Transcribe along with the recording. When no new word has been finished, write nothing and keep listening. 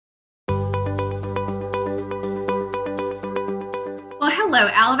Hello,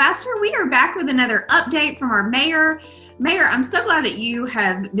 Alabaster. We are back with another update from our mayor. Mayor, I'm so glad that you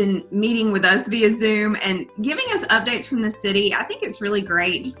have been meeting with us via Zoom and giving us updates from the city. I think it's really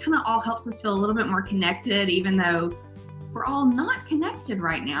great. It just kind of all helps us feel a little bit more connected, even though we're all not connected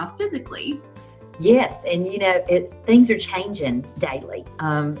right now physically. Yes, and things are changing daily.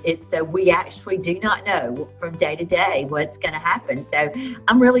 So we actually do not know from day to day what's going to happen. So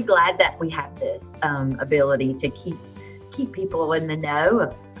I'm really glad that we have this ability to keep people in the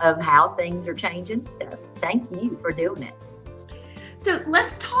know of how things are changing. So thank you for doing it. So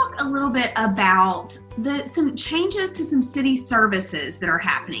let's talk a little bit about some changes to some city services that are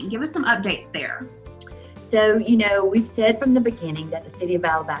happening. Give us some updates there. So, we've said from the beginning that the city of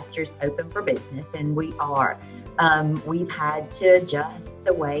Alabaster is open for business, and we are. We've had to adjust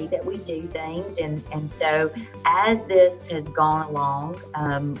the way that we do things. And so as this has gone along,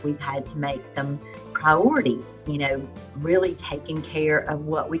 we've had to make some priorities, really taking care of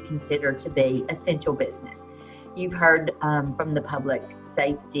what we consider to be essential business. You've heard from the public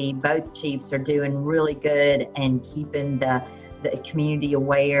safety, both chiefs are doing really good and keeping the community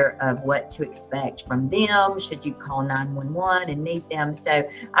aware of what to expect from them should you call 911 and need them. So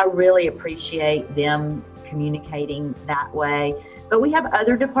I really appreciate them communicating that way. But we have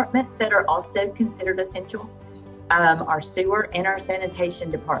other departments that are also considered essential. Our sewer and our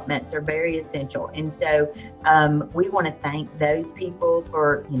sanitation departments are very essential. And so we want to thank those people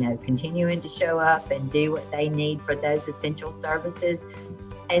for, continuing to show up and do what they need for those essential services.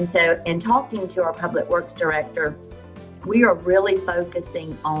 And so in talking to our public works director, we are really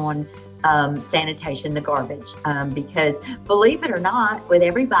focusing on sanitation, the garbage, because believe it or not, with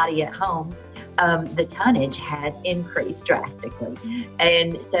everybody at home, the tonnage has increased drastically.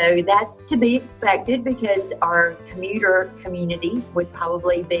 And so that's to be expected because our commuter community would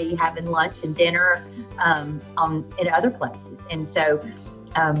probably be having lunch and dinner in other places. And so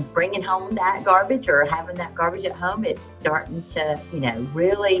bringing home that garbage or having that garbage at home, it's starting to,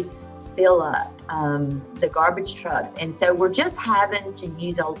 really fill up the garbage trucks. And so we're just having to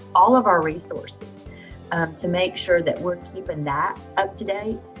use all of our resources to make sure that we're keeping that up to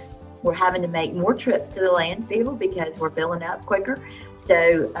date. We're having to make more trips to the landfill because we're filling up quicker.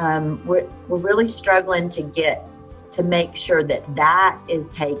 So we're really struggling to make sure that is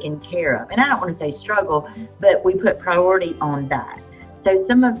taken care of. And I don't want to say struggle, but we put priority on that. So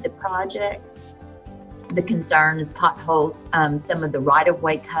some of the projects, the concerns, potholes, some of the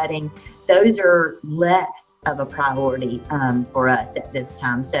right-of-way cutting, those are less of a priority for us at this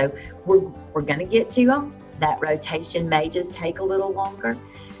time. So we're going to get to them. That rotation may just take a little longer.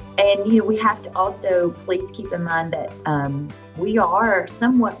 And, we have to also please keep in mind that we are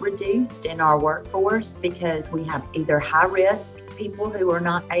somewhat reduced in our workforce because we have either high-risk people who are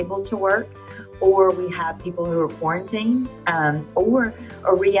not able to work, or we have people who are quarantined, or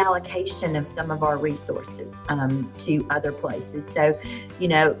a reallocation of some of our resources to other places. So,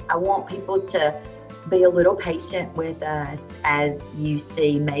 I want people to be a little patient with us as you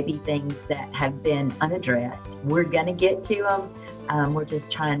see maybe things that have been unaddressed. We're going to get to them. We're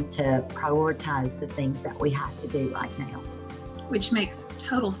just trying to prioritize the things that we have to do right now. Which makes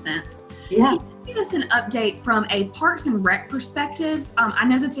total sense. Yeah. Can you give us an update from a Parks and Rec perspective? I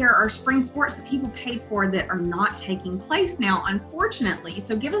know that there are spring sports that people paid for that are not taking place now, unfortunately.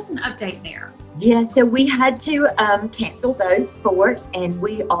 So give us an update there. Yeah, so we had to cancel those sports, and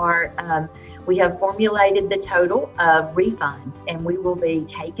we have formulated the total of refunds, and we will be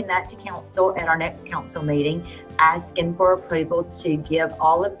taking that to council at our next council meeting, asking for approval to give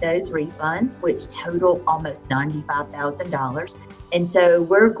all of those refunds, which total almost $95,000. And so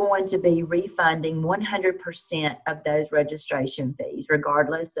we're going to be refunding 100% of those registration fees,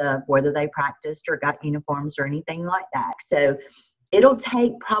 regardless of whether they practiced or got uniforms or anything like that. So it'll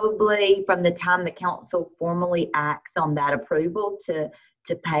take probably from the time the council formally acts on that approval to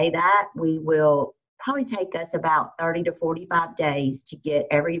pay that. We will probably take us about 30 to 45 days to get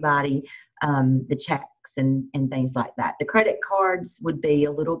everybody the checks and things like that. The credit cards would be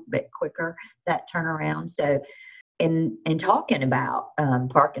a little bit quicker, that turnaround. So in talking about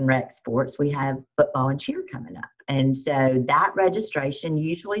Park and Rec sports, we have football and cheer coming up. And so that registration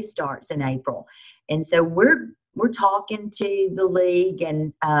usually starts in April. And so we're talking to the league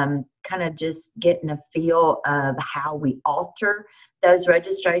and kind of just getting a feel of how we alter those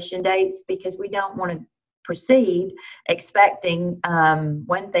registration dates, because we don't want to proceed expecting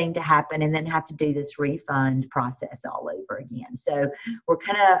one thing to happen and then have to do this refund process all over again. So we're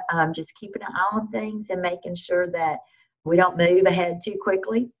kind of just keeping an eye on things and making sure that we don't move ahead too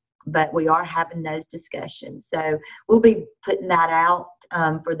quickly, but we are having those discussions. So we'll be putting that out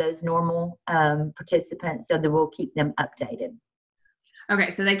for those normal participants so that we'll keep them updated. Okay,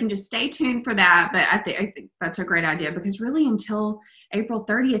 so they can just stay tuned for that. But I think that's a great idea, because really until April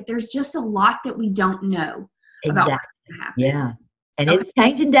 30th, there's just a lot that we don't know about Exactly. what's going to happen. Yeah. And Okay. it's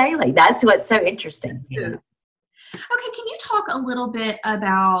changing daily. That's what's so interesting. Okay, can you talk a little bit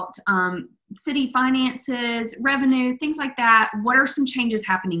about city finances, revenues, things like that? What are some changes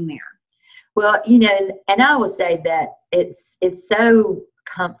happening there? Well, and I will say that it's so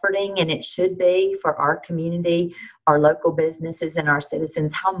comforting, and it should be for our community, our local businesses, and our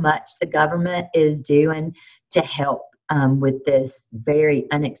citizens, how much the government is doing to help with this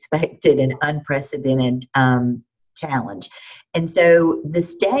very unexpected and unprecedented challenge. And so the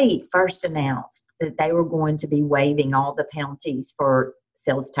state first announced that they were going to be waiving all the penalties for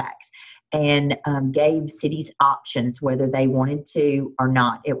sales tax, and gave cities options whether they wanted to or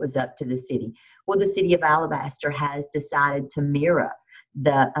not. It was up to the city. Well, the city of Alabaster has decided to mirror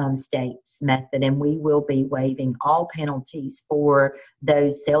the state's method, and we will be waiving all penalties for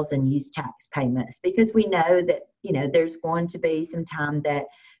those sales and use tax payments, because we know that there's going to be some time that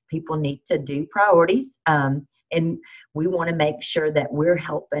people need to do priorities, and we want to make sure that we're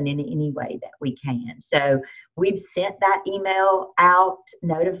helping in any way that we can. So we've sent that email out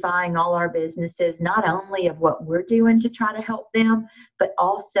notifying all our businesses, not only of what we're doing to try to help them, but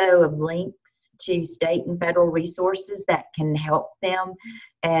also of links to state and federal resources that can help them.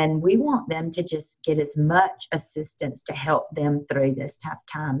 And we want them to just get as much assistance to help them through this tough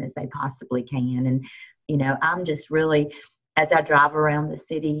time as they possibly can. And, I'm just really, as I drive around the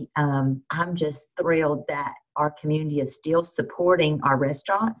city, I'm just thrilled that our community is still supporting our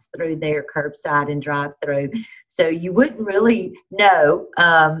restaurants through their curbside and drive-through. So you wouldn't really know,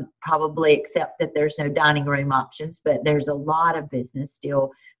 probably, except that there's no dining room options, but there's a lot of business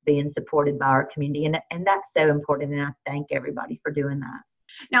still being supported by our community. And that's so important. And I thank everybody for doing that.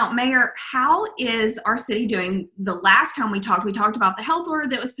 Now, Mayor, how is our city doing? The last time we talked about the health order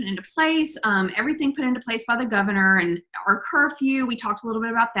that was put into place, everything put into place by the governor, and our curfew. We talked a little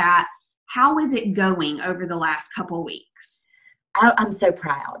bit about that. How is it going over the last couple weeks? I'm so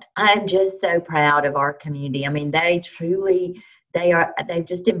proud. I'm just so proud of our community. I mean, they've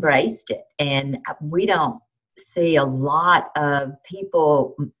just embraced it. And we don't see a lot of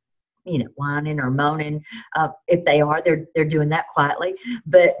people whining or moaning. If they are, they're doing that quietly,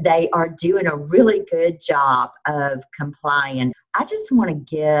 but they are doing a really good job of complying. I just want to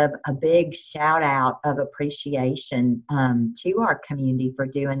give a big shout out of appreciation to our community for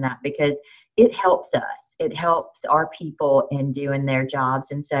doing that, because it helps us. It helps our people in doing their jobs.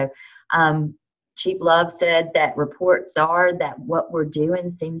 And so Chief Love said that reports are that what we're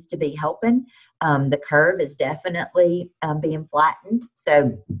doing seems to be helping. The curve is definitely being flattened.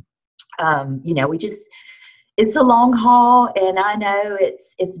 So it's a long haul, and I know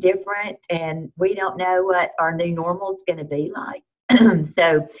it's different, and we don't know what our new normal is going to be like.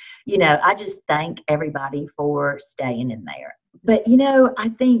 So, I just thank everybody for staying in there. But, I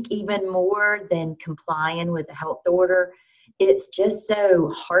think even more than complying with the health order, it's just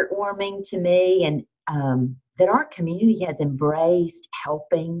so heartwarming to me, and that our community has embraced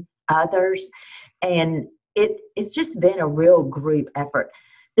helping others. And it's just been a real group effort.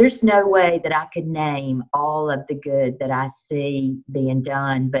 There's no way that I could name all of the good that I see being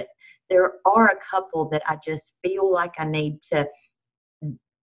done, but there are a couple that I just feel like I need to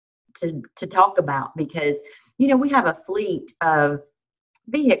talk about, because we have a fleet of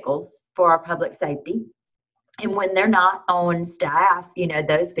vehicles for our public safety, and when they're not on staff,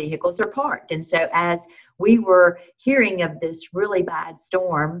 those vehicles are parked. And so as we were hearing of this really bad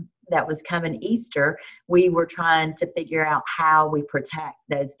storm that was coming Easter, we were trying to figure out how we protect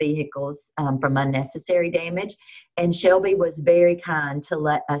those vehicles from unnecessary damage. And Shelby was very kind to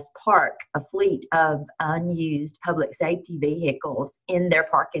let us park a fleet of unused public safety vehicles in their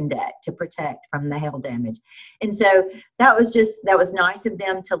parking deck to protect from the hail damage. And so that was nice of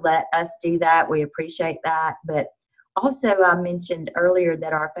them to let us do that. We appreciate that. But also, I mentioned earlier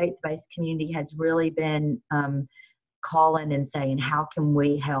that our faith-based community has really been calling and saying, how can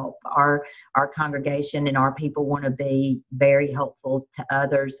we help? Our congregation and our people want to be very helpful to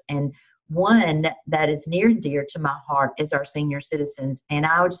others. And one that is near and dear to my heart is our senior citizens. And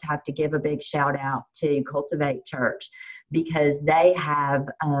I would just have to give a big shout out to Cultivate Church, because they have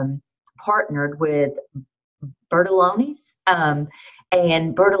partnered with Bertoloni's, and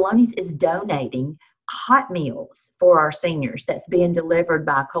Bertoloni's is donating hot meals for our seniors that's being delivered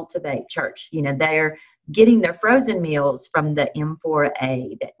by Cultivate Church. They're getting their frozen meals from the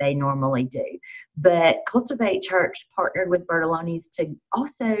M4A that they normally do. But Cultivate Church partnered with Bertoloni's to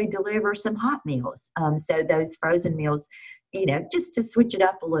also deliver some hot meals. So those frozen meals, just to switch it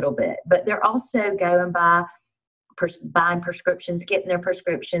up a little bit. But they're also going by buying prescriptions, getting their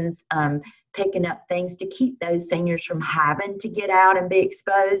prescriptions, picking up things to keep those seniors from having to get out and be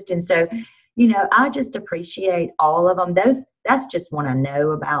exposed. And so, I just appreciate all of them. That's just one I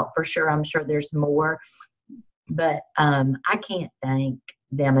know about for sure. I'm sure there's more, but I can't thank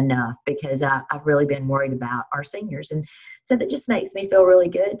them enough because I've really been worried about our seniors. And so that just makes me feel really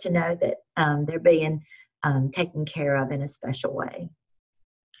good to know that they're being taken care of in a special way.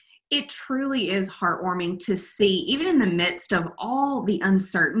 It truly is heartwarming to see, even in the midst of all the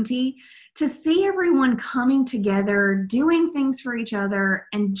uncertainty, to see everyone coming together, doing things for each other,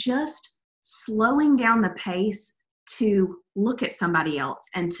 and just slowing down the pace to look at somebody else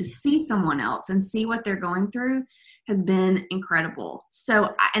and to see someone else and see what they're going through has been incredible.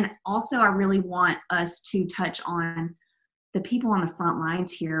 So, and also I really want us to touch on the people on the front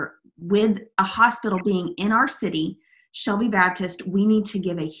lines here. With a hospital being in our city, Shelby Baptist, we need to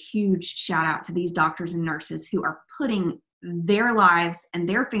give a huge shout out to these doctors and nurses who are putting their lives and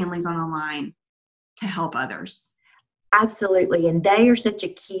their families on the line to help others. Absolutely. And they are such a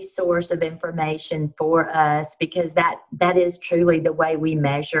key source of information for us because that is truly the way we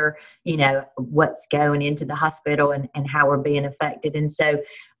measure, what's going into the hospital and how we're being affected. And so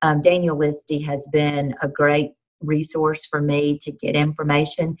Daniel Listy has been a great resource for me to get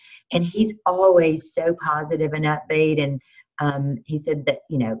information. And he's always so positive and upbeat. And he said that,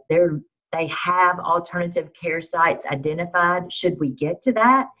 they have alternative care sites identified. Should we get to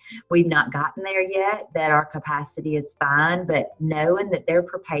that? We've not gotten there yet, that our capacity is fine, but knowing that they're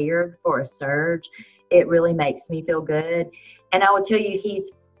prepared for a surge, it really makes me feel good. And I will tell you,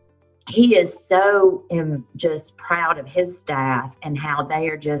 he is so just proud of his staff and how they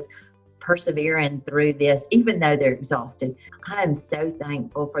are just persevering through this, even though they're exhausted. I am so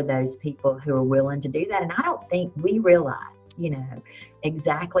thankful for those people who are willing to do that. And I don't think we realize,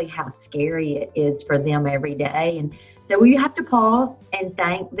 exactly how scary it is for them every day. And so we have to pause and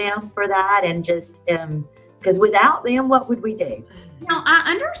thank them for that. And just, because without them, what would we do? Now,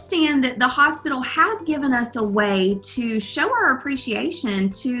 I understand that the hospital has given us a way to show our appreciation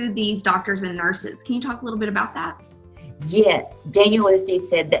to these doctors and nurses. Can you talk a little bit about that? Yes, Daniel Listy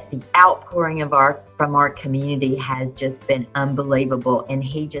said that the outpouring from our community has just been unbelievable, and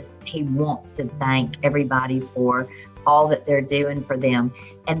he wants to thank everybody for all that they're doing for them.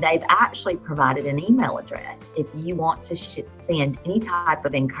 And they've actually provided an email address. If you want to send any type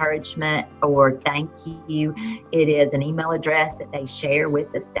of encouragement or thank you, it is an email address that they share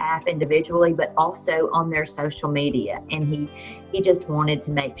with the staff individually, but also on their social media. And he just wanted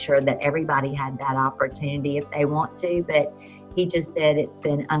to make sure that everybody had that opportunity if they want to, but he just said it's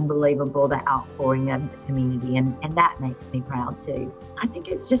been unbelievable, the outpouring of the community, and that makes me proud too. I think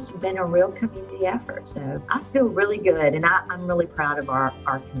it's just been a real community effort, so I feel really good, and I'm really proud of our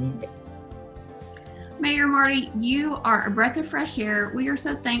community. Mayor Marty, you are a breath of fresh air. We are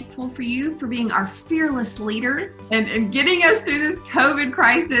so thankful for you for being our fearless leader and getting us through this COVID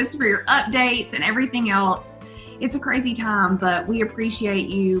crisis, for your updates and everything else. It's a crazy time, but we appreciate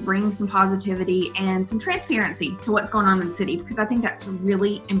you bringing some positivity and some transparency to what's going on in the city, because I think that's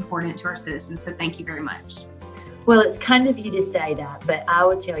really important to our citizens. So thank you very much. Well, it's kind of you to say that, but I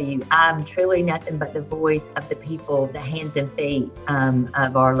will tell you, I'm truly nothing but the voice of the people, the hands and feet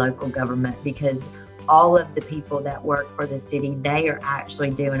of our local government, because all of the people that work for the city, they are actually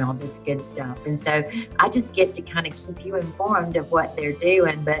doing all this good stuff. And so I just get to kind of keep you informed of what they're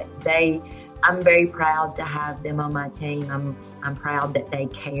doing, but I'm very proud to have them on my team. I'm proud that they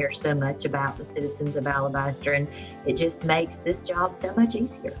care so much about the citizens of Alabaster, and it just makes this job so much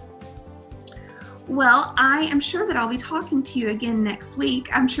easier. Well, I am sure that I'll be talking to you again next week.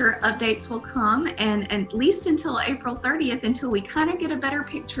 I'm sure updates will come, and at least until April 30th, until we kind of get a better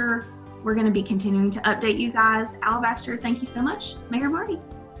picture, we're going to be continuing to update you guys. Alabaster, thank you so much. Mayor Marty.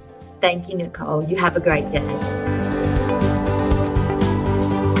 Thank you, Nicole. You have a great day.